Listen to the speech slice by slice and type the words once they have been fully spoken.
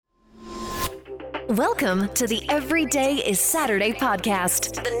Welcome to the Everyday is Saturday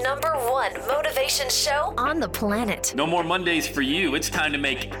podcast, the #1 motivation show on the planet. No more Mondays for you. It's time to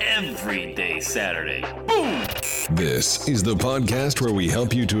make every day Saturday. Boom! This is the podcast where we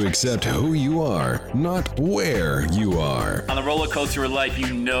help you to accept who you are, not where you are. On the roller coaster of life,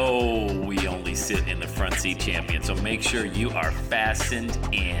 you know we only sit in the front seat, champion. So make sure you are fastened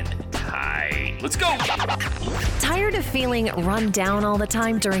and tight. Let's go! Tired of feeling run down all the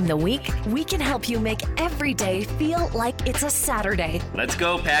time during the week? We can help you make every day feel like it's a Saturday. Let's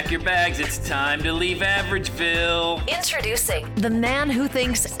go. Pack your bags. It's time to leave Averageville. Introducing the man who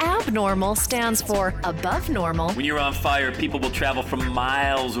thinks abnormal stands for above normal. When you're on fire, people will travel from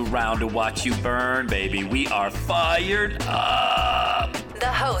miles around to watch you burn, baby. We are fired up.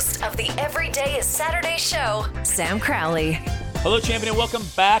 The host of the Everyday is Saturday show, Sam Crowley. Hello, champion, and welcome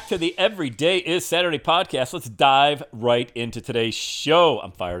back to the Everyday is Saturday podcast. Let's dive right into today's show.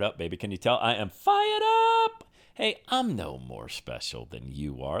 I'm fired up, baby. Can you tell I am fired up? Hey, I'm no more special than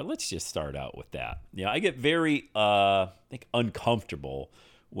you are. Let's just start out with that. I get very, uncomfortable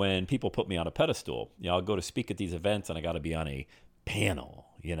when people put me on a pedestal. I'll go to speak at these events, and I got to be on a panel.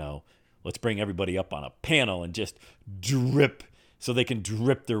 Let's bring everybody up on a panel and just drip so they can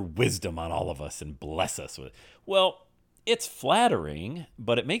drip their wisdom on all of us and bless us with it. Well, it's flattering,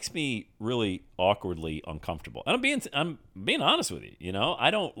 but it makes me really awkwardly uncomfortable. And I'm being honest with you. I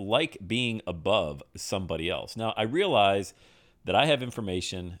don't like being above somebody else. Now, I realize that I have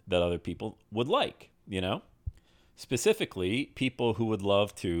information that other people would like, specifically people who would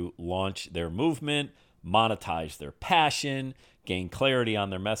love to launch their movement, monetize their passion, gain clarity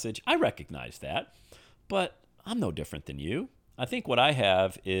on their message. I recognize that, but I'm no different than you. I think what I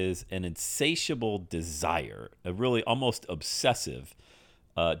have is an insatiable desire, a really almost obsessive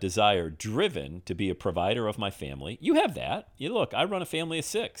desire driven to be a provider of my family. You have that. Look, I run a family of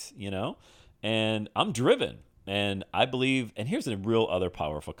 6, and I'm driven. And I believe, and here's a real other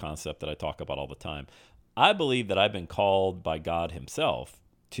powerful concept that I talk about all the time. I believe that I've been called by God himself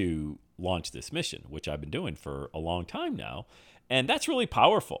to launch this mission, which I've been doing for a long time now. And that's really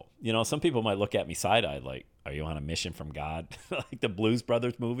powerful. Some people might look at me side-eyed like, are you on a mission from God? Like the Blues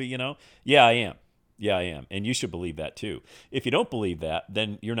Brothers movie, Yeah, I am. Yeah, I am. And you should believe that too. If you don't believe that,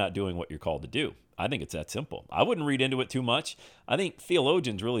 then you're not doing what you're called to do. I think it's that simple. I wouldn't read into it too much. I think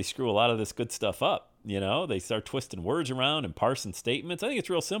theologians really screw a lot of this good stuff up. They start twisting words around and parsing statements. I think it's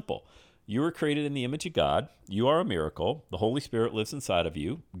real simple. You were created in the image of God. You are a miracle. The Holy Spirit lives inside of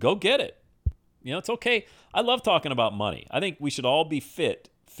you. Go get it. It's okay. I love talking about money. I think we should all be fit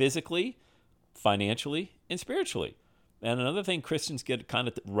physically, financially, and spiritually. And another thing Christians get kind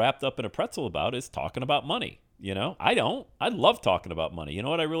of wrapped up in a pretzel about is talking about money. I don't. I love talking about money.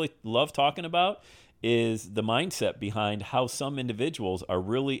 What I really love talking about is the mindset behind how some individuals are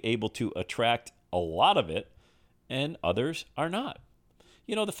really able to attract a lot of it and others are not.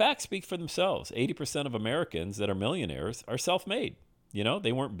 The facts speak for themselves. 80% of Americans that are millionaires are self-made.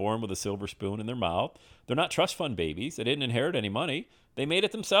 They weren't born with a silver spoon in their mouth. They're not trust fund babies. They didn't inherit any money. They made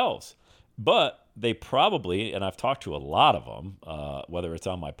it themselves. But they probably, and I've talked to a lot of them, whether it's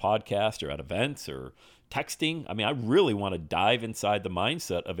on my podcast or at events or texting. I really want to dive inside the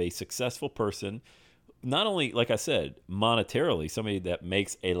mindset of a successful person, not only, like I said, monetarily, somebody that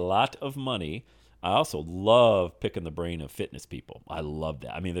makes a lot of money. I also love picking the brain of fitness people. I love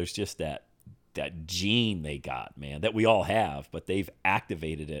that. There's just that gene they got, man, that we all have, but they've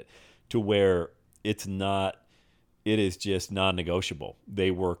activated it to where it is just non-negotiable. They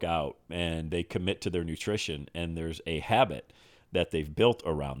work out and they commit to their nutrition, and there's a habit that they've built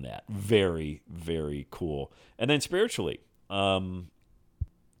around that. Very, very cool. And then spiritually, one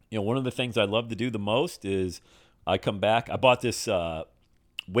of the things I love to do the most is I come back. I bought this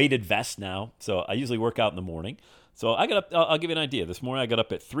weighted vest now, so I usually work out in the morning. So I got up, I'll give you an idea. This morning I got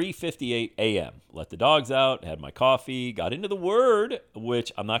up at 3:58 a.m., let the dogs out, had my coffee, got into the Word,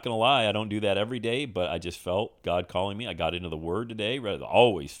 which I'm not going to lie, I don't do that every day, but I just felt God calling me. I got into the Word today. It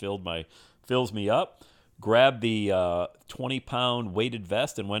always fills me up. Grabbed the 20-pound weighted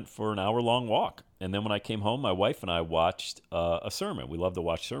vest and went for an hour-long walk. And then when I came home, my wife and I watched a sermon. We love to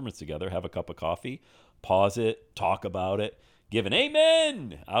watch sermons together, have a cup of coffee, pause it, talk about it, give an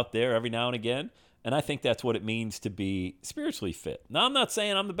amen out there every now and again. And I think that's what it means to be spiritually fit. Now, I'm not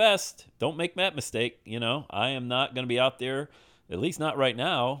saying I'm the best. Don't make that mistake. I am not going to be out there, at least not right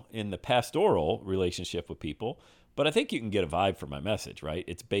now, in the pastoral relationship with people. But I think you can get a vibe from my message, right?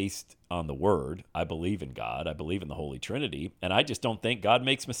 It's based on the Word. I believe in God. I believe in the Holy Trinity. And I just don't think God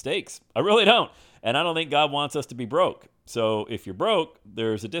makes mistakes. I really don't. And I don't think God wants us to be broke. So if you're broke,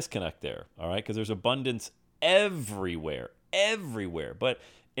 there's a disconnect there, all right? Because there's abundance everywhere. But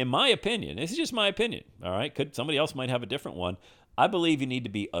in my opinion, this is just my opinion, all right? Somebody else might have a different one. I believe you need to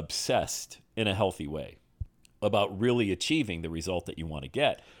be obsessed in a healthy way about really achieving the result that you want to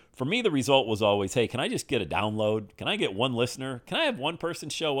get. For me, the result was always, hey, can I just get a download? Can I get one listener? Can I have one person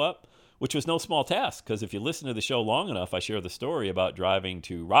show up? Which was no small task, because if you listen to the show long enough, I share the story about driving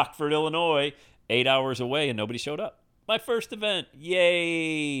to Rockford, Illinois, 8 hours away, and nobody showed up. My first event,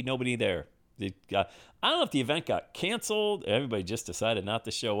 yay, nobody there. I don't know if the event got canceled, everybody just decided not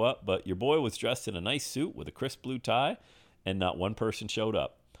to show up, but your boy was dressed in a nice suit with a crisp blue tie, and not one person showed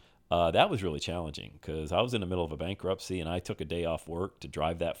up. That was really challenging, because I was in the middle of a bankruptcy, and I took a day off work to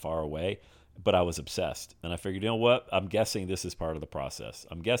drive that far away. But I was obsessed. And I figured, you know what? I'm guessing this is part of the process.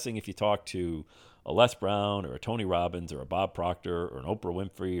 I'm guessing if you talk to a Les Brown or a Tony Robbins or a Bob Proctor or an Oprah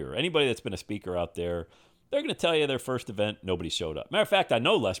Winfrey or anybody that's been a speaker out there, they're going to tell you their first event, nobody showed up. Matter of fact, I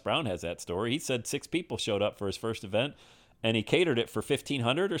know Les Brown has that story. He said 6 people showed up for his first event, and he catered it for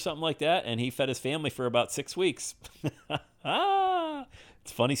 1,500 or something like that, and he fed his family for about 6 weeks. It's a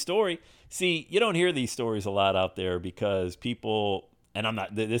funny story. See, you don't hear these stories a lot out there because people... And I'm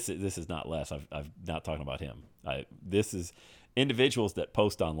not. This is not Les. I'm not talking about him. This is individuals that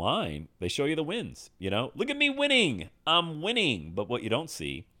post online. They show you the wins. You know, look at me winning. I'm winning. But what you don't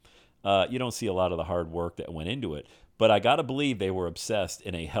see a lot of the hard work that went into it. But I got to believe they were obsessed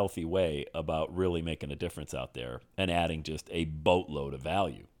in a healthy way about really making a difference out there and adding just a boatload of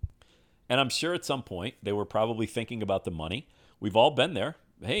value. And I'm sure at some point they were probably thinking about the money. We've all been there.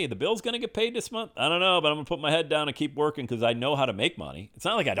 Hey, the bill's going to get paid this month? I don't know, but I'm going to put my head down and keep working because I know how to make money. It's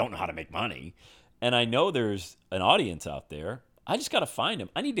not like I don't know how to make money. And I know there's an audience out there. I just got to find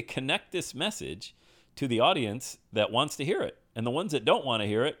them. I need to connect this message to the audience that wants to hear it. And the ones that don't want to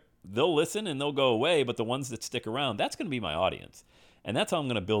hear it, they'll listen and they'll go away. But the ones that stick around, that's going to be my audience. And that's how I'm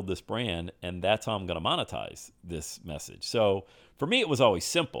going to build this brand. And that's how I'm going to monetize this message. So for me, it was always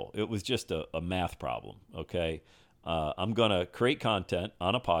simple. It was just a math problem, okay? I'm going to create content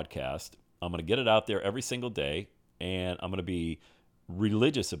on a podcast. I'm going to get it out there every single day, and I'm going to be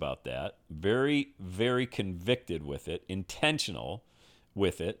religious about that, very, very convicted with it, intentional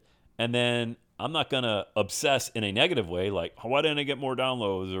with it, and then I'm not going to obsess in a negative way, like, why didn't I get more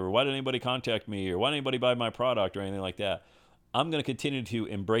downloads, or why didn't anybody contact me, or why didn't anybody buy my product, or anything like that. I'm going to continue to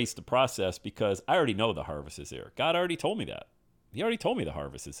embrace the process because I already know the harvest is there. God already told me that. He already told me the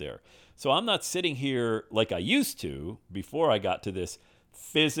harvest is there. So I'm not sitting here like I used to before I got to this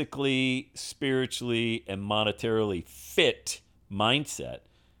physically, spiritually, and monetarily fit mindset.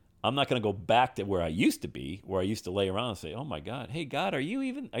 I'm not going to go back to where I used to be, where I used to lay around and say, oh my God, hey God, are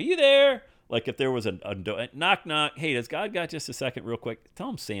you there? Like if there was a knock, knock, hey, does God got just a second real quick? Tell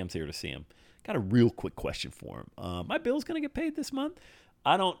him Sam's here to see him. Got a real quick question for him. My bill's going to get paid this month?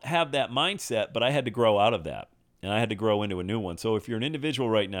 I don't have that mindset, but I had to grow out of that. And I had to grow into a new one. So if you're an individual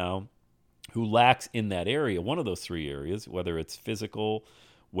right now who lacks in that area, one of those 3 areas, whether it's physical,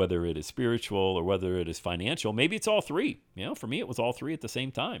 whether it is spiritual, or whether it is financial, maybe it's all 3. You know, for me, it was all 3 at the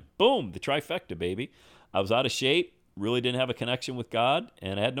same time. Boom, the trifecta, baby. I was out of shape, really didn't have a connection with God,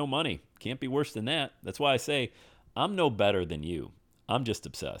 and I had no money. Can't be worse than that. That's why I say I'm no better than you. I'm just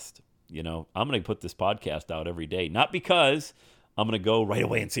obsessed. You know, I'm going to put this podcast out every day, not because I'm going to go right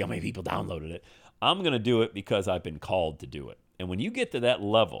away and see how many people downloaded it. I'm going to do it because I've been called to do it. And when you get to that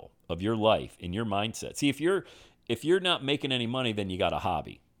level of your life and your mindset, see, if you're not making any money, then you got a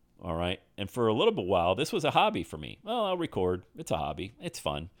hobby, all right? And for a little bit while, this was a hobby for me. Well, I'll record. It's a hobby. It's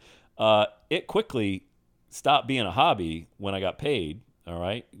fun. It quickly stopped being a hobby when I got paid, all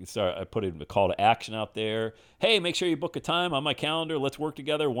right? I put a call to action out there. Hey, make sure you book a time on my calendar. Let's work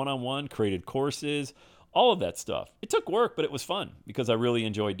together one-on-one, created courses, all of that stuff. It took work, but it was fun because I really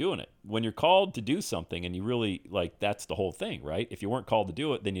enjoyed doing it. When you're called to do something and you really, like, that's the whole thing, right? If you weren't called to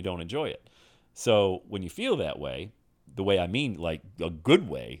do it, then you don't enjoy it. So when you feel that way, the way I mean, like a good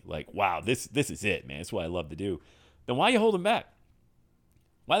way, like, wow, this is it, man. It's what I love to do. Then why are you holding back?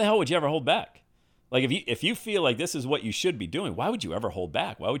 Why the hell would you ever hold back? Like if you feel like this is what you should be doing, why would you ever hold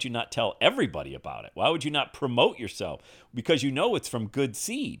back? Why would you not tell everybody about it? Why would you not promote yourself? Because you know it's from good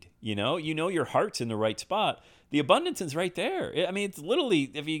seed. You know your heart's in the right spot. The abundance is right there. I mean, it's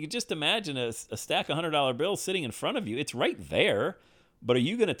literally, if you could just imagine a stack of $100 bills sitting in front of you, it's right there. But are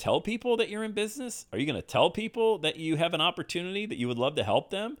you going to tell people that you're in business? Are you going to tell people that you have an opportunity, that you would love to help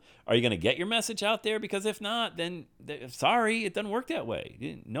them? Are you going to get your message out there? Because if not, then sorry, it doesn't work that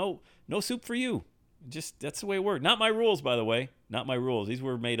way. No soup for you. Just that's the way it works. Not my rules, by the way. Not my rules. These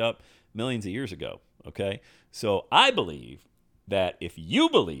were made up millions of years ago. Okay? So I believe that if you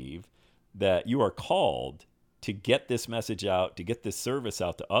believe that you are called to get this message out, to get this service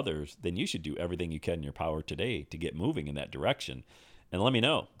out to others, then you should do everything you can in your power today to get moving in that direction. And let me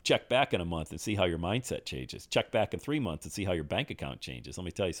know. Check back in a month and see how your mindset changes. Check back in 3 months and see how your bank account changes. Let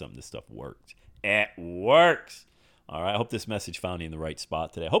me tell you something. This stuff works. It works. All right. I hope this message found you in the right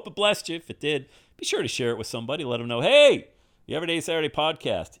spot today. I hope it blessed you. If it did, be sure to share it with somebody. Let them know, hey, the Everyday Saturday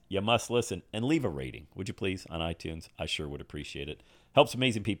podcast, you must listen. And leave a rating, would you please, on iTunes? I sure would appreciate it. Helps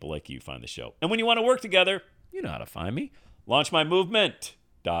amazing people like you find the show. And when you want to work together, you know how to find me.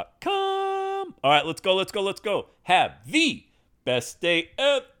 LaunchMyMovement.com. All right, let's go. Have the best day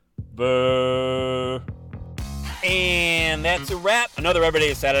ever. And that's a wrap. Another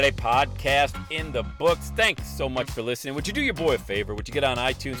Everyday Saturday podcast in the books. Thanks so much for listening. Would you do your boy a favor? Would you get on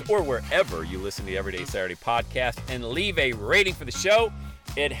iTunes or wherever you listen to the Everyday Saturday podcast and leave a rating for the show?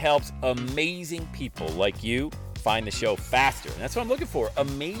 It helps amazing people like you find the show faster. And that's what I'm looking for,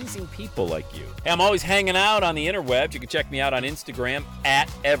 amazing people like you. Hey, I'm always hanging out on the interwebs. You can check me out on Instagram at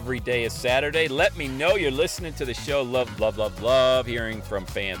EverydayIsSaturday. Let me know you're listening to the show. Love hearing from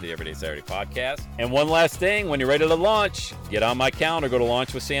fans of the Everyday Saturday podcast. And one last thing, when you're ready to launch, get on my calendar, go to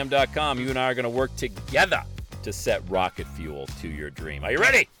launchwithsam.com. You and I are going to work together to set rocket fuel to your dream. Are you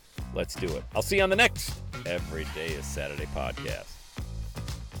ready? Let's do it. I'll see you on the next Everyday is Saturday podcast.